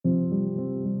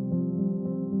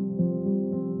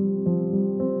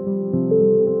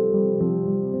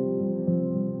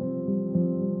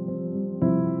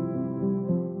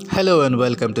Hello and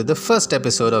welcome to the first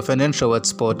episode of an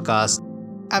Introvert's podcast.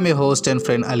 I'm your host and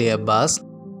friend Ali Abbas.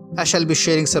 I shall be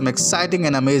sharing some exciting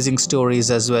and amazing stories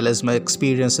as well as my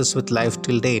experiences with life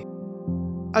till date.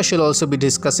 I shall also be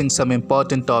discussing some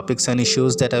important topics and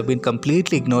issues that have been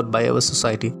completely ignored by our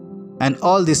society. And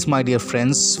all this, my dear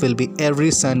friends, will be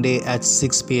every Sunday at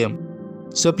 6 pm.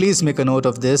 So please make a note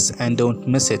of this and don't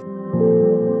miss it.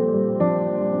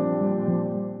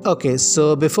 Okay,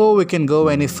 so before we can go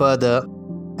any further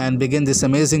and begin this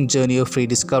amazing journey of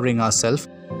rediscovering ourselves,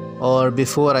 or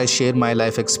before I share my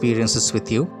life experiences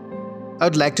with you,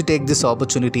 I'd like to take this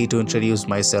opportunity to introduce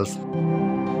myself.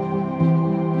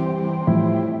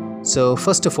 So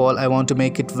first of all, I want to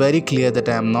make it very clear that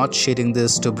I am not sharing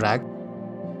this to brag.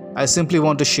 I simply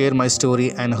want to share my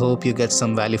story and hope you get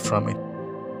some value from it.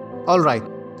 Alright,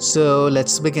 so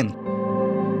let's begin.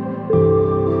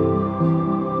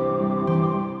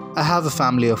 I have a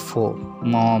family of 4,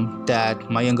 mom, dad,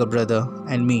 my younger brother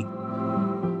and me.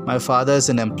 My father is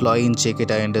an employee in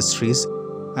JKTI Industries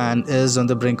and is on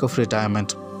the brink of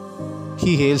retirement.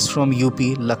 He hails from UP,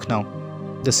 Lucknow,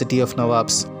 the city of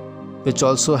Nawabs, which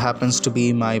also happens to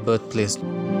be my birthplace.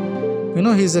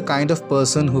 He's the kind of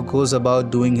person who goes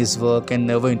about doing his work and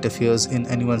never interferes in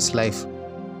anyone's life.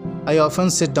 I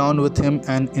often sit down with him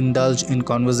and indulge in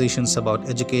conversations about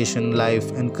education,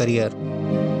 life and career.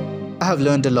 I have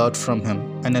learned a lot from him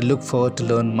and I look forward to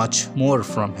learn much more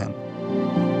from him.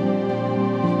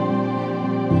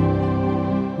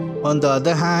 On the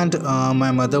other hand, my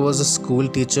mother was a school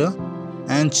teacher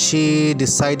and she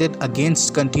decided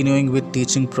against continuing with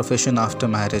teaching profession after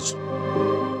marriage.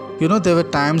 There were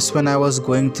times when I was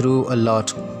going through a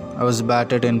lot. I was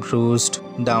battered and bruised,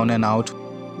 down and out.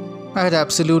 I had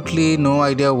absolutely no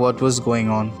idea what was going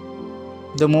on.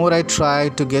 The more I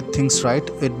tried to get things right,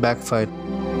 it backfired.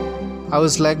 I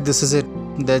was like, this is it.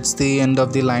 That's the end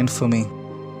of the line for me.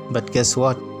 But guess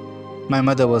what? My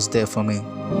mother was there for me.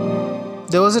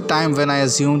 There was a time when I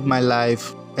assumed my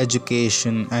life,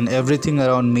 education, and everything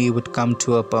around me would come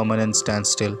to a permanent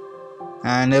standstill.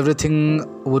 And everything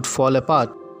would fall apart.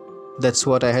 That's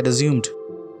what I had assumed.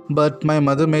 But my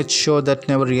mother made sure that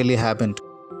never really happened.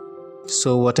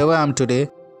 So whatever I am today,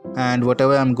 and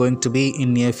whatever I am going to be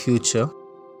in near future,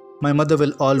 my mother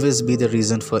will always be the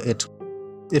reason for it.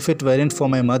 If it weren't for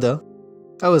my mother,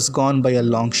 I was gone by a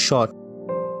long shot.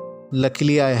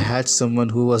 Luckily, I had someone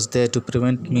who was there to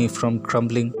prevent me from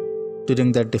crumbling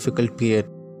during that difficult period.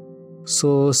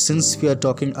 So, since we are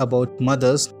talking about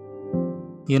mothers,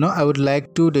 I would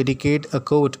like to dedicate a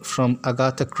quote from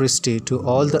Agatha Christie to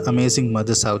all the amazing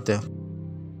mothers out there.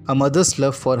 A mother's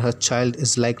love for her child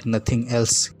is like nothing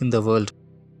else in the world.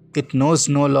 It knows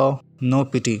no law, no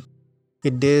pity.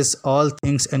 It dares all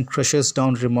things and crushes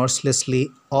down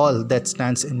remorselessly all that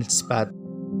stands in its path.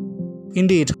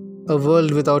 Indeed, a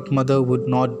world without mother would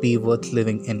not be worth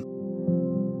living in.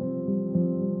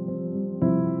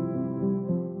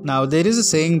 Now, there is a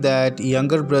saying that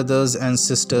younger brothers and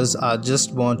sisters are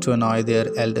just born to annoy their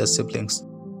elder siblings.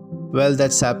 Well,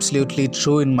 that's absolutely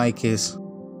true in my case.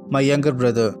 My younger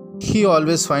brother, he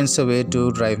always finds a way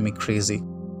to drive me crazy.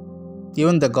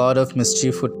 Even the god of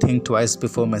mischief would think twice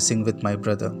before messing with my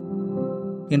brother.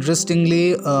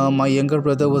 Interestingly, my younger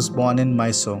brother was born in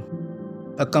Mysore.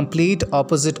 A complete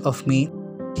opposite of me,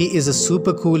 he is a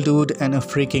super cool dude and a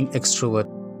freaking extrovert.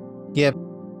 Yep,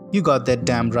 you got that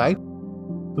damn right.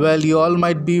 Well, you all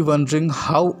might be wondering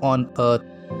how on earth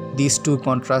these two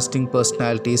contrasting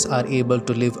personalities are able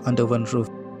to live under one roof.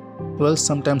 Well,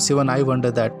 sometimes even I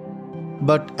wonder that.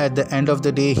 But at the end of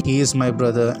the day, he is my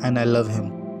brother and I love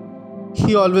him.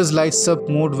 He always lights up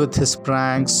mood with his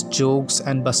pranks, jokes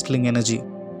and bustling energy.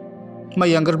 My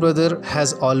younger brother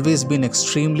has always been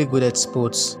extremely good at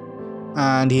sports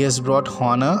and he has brought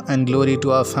honor and glory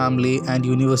to our family and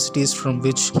universities from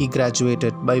which he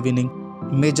graduated by winning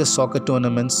major soccer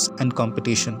tournaments and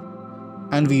competition.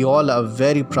 And we all are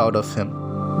very proud of him.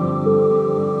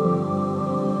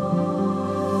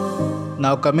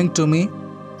 Now coming to me,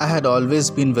 I had always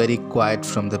been very quiet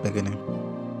from the beginning.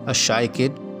 A shy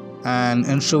kid, an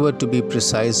introvert to be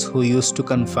precise, who used to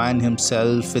confine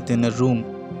himself within a room,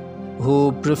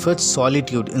 who preferred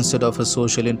solitude instead of a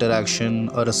social interaction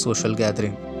or a social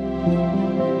gathering.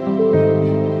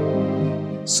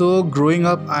 So growing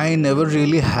up, I never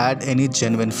really had any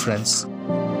genuine friends.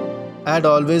 I had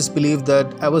always believed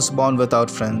that I was born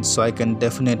without friends, so I can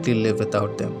definitely live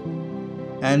without them.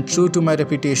 And true to my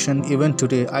reputation, even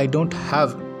today, I don't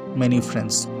have many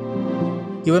friends.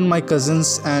 Even my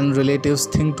cousins and relatives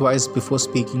think twice before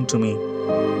speaking to me.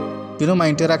 My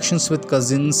interactions with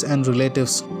cousins and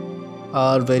relatives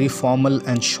are very formal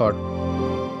and short.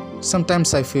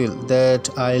 Sometimes I feel that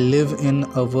I live in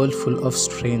a world full of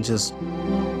strangers.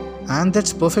 And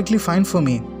that's perfectly fine for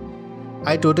me.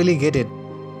 I totally get it.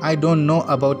 I don't know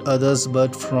about others,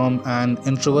 but from an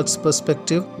introvert's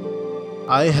perspective,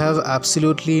 I have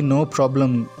absolutely no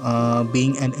problem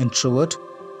being an introvert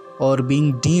or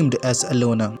being deemed as a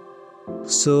loner.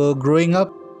 So, growing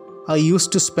up, I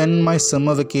used to spend my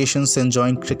summer vacations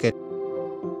enjoying cricket.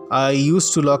 I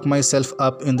used to lock myself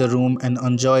up in the room and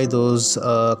enjoy those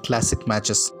classic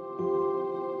matches.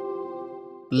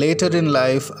 Later in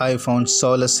life, I found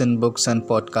solace in books and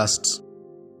podcasts.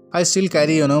 I still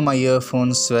carry, my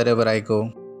earphones wherever I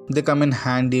go. They come in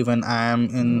handy when I am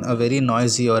in a very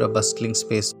noisy or a bustling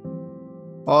space.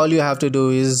 All you have to do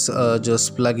is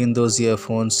just plug in those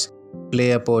earphones,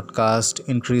 play a podcast,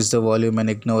 increase the volume, and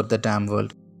ignore the damn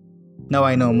world. Now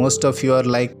I know most of you are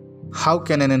like, how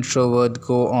can an introvert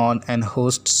go on and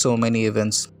host so many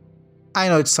events? I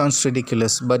know it sounds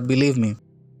ridiculous, but believe me,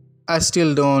 I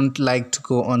still don't like to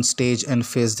go on stage and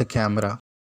face the camera.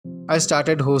 I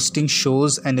started hosting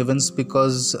shows and events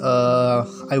because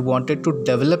I wanted to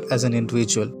develop as an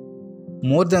individual.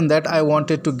 More than that, I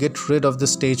wanted to get rid of the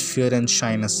stage fear and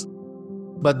shyness.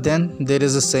 But then there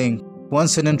is a saying,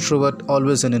 once an introvert,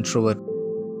 always an introvert.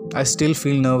 I still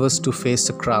feel nervous to face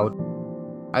a crowd.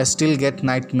 I still get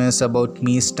nightmares about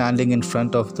me standing in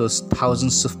front of those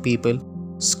thousands of people,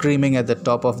 screaming at the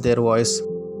top of their voice,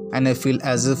 and I feel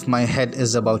as if my head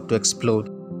is about to explode.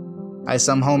 I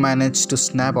somehow managed to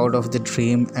snap out of the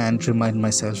dream and remind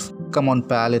myself, come on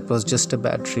pal, it was just a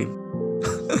bad dream.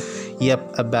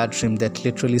 Yep, a bad dream that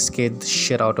literally scared the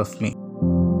shit out of me.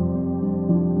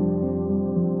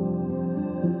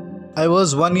 I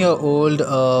was 1 year old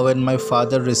when my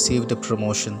father received a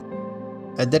promotion.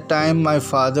 At that time, my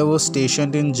father was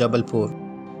stationed in Jabalpur.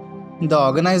 The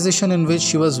organization in which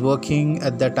he was working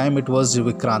at that time, it was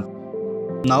Vikrant.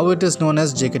 Now it is known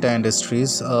as JKTA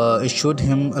Industries, issued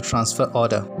him a transfer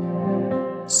order.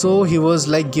 So he was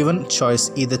given choice,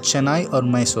 either Chennai or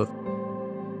Mysore.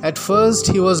 At first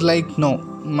he was like, no,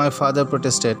 my father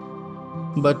protested.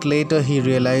 But later he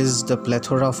realized the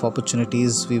plethora of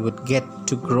opportunities we would get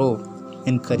to grow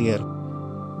in career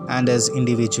and as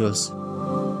individuals.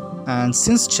 And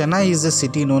since Chennai is a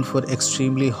city known for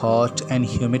extremely hot and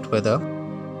humid weather,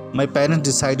 my parents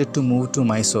decided to move to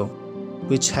Mysore,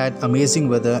 which had amazing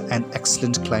weather and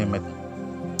excellent climate.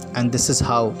 And this is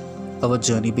how our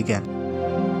journey began.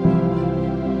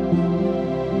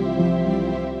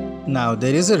 Now,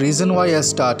 there is a reason why I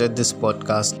started this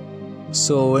podcast.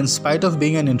 So, in spite of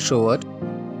being an introvert,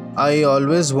 I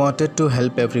always wanted to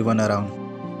help everyone around.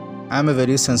 I'm a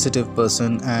very sensitive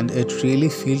person and it really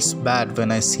feels bad when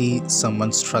I see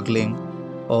someone struggling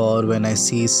or when I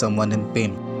see someone in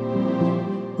pain.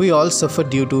 We all suffered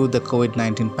due to the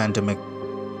COVID-19 pandemic,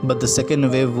 but the second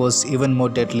wave was even more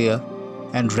deadlier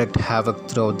and wreaked havoc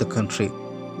throughout the country.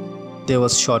 There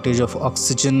was shortage of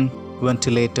oxygen,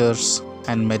 ventilators,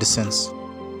 and medicines.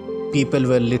 People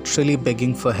were literally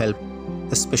begging for help,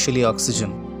 especially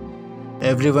oxygen.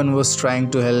 Everyone was trying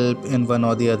to help in one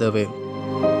or the other way.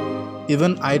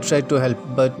 Even I tried to help,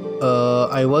 but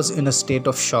I was in a state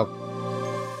of shock.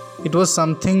 It was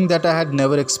something that I had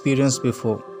never experienced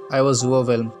before. I was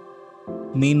overwhelmed.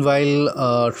 Meanwhile,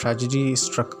 a tragedy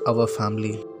struck our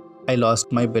family. I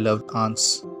lost my beloved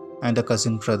aunts and a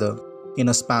cousin brother in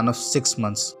a span of 6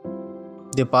 months.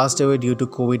 They passed away due to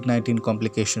COVID-19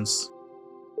 complications.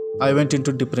 I went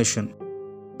into depression.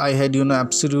 I had,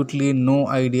 absolutely no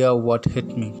idea what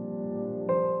hit me.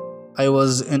 I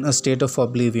was in a state of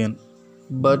oblivion.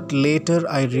 But later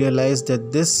I realized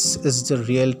that this is the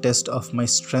real test of my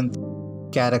strength,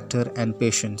 character, and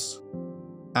patience.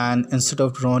 And instead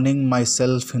of drowning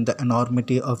myself in the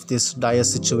enormity of this dire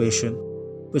situation,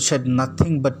 which had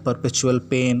nothing but perpetual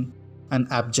pain and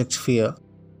abject fear,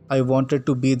 I wanted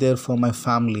to be there for my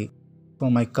family, for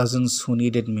my cousins who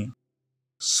needed me.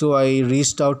 So I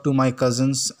reached out to my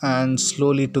cousins and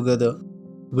slowly together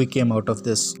we came out of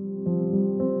this.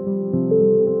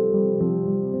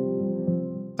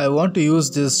 I want to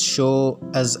use this show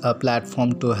as a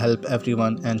platform to help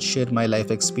everyone and share my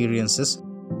life experiences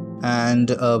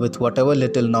and with whatever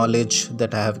little knowledge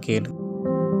that I have gained.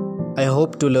 I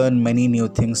hope to learn many new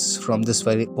things from this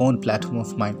very own platform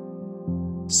of mine.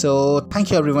 So thank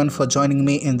you everyone for joining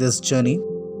me in this journey.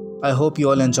 I hope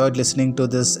you all enjoyed listening to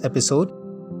this episode.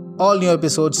 All new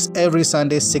episodes every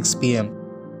Sunday 6 p.m.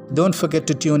 Don't forget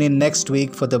to tune in next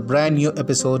week for the brand new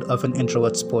episode of an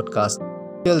Introvert's podcast.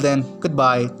 Till then,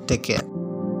 goodbye, take care.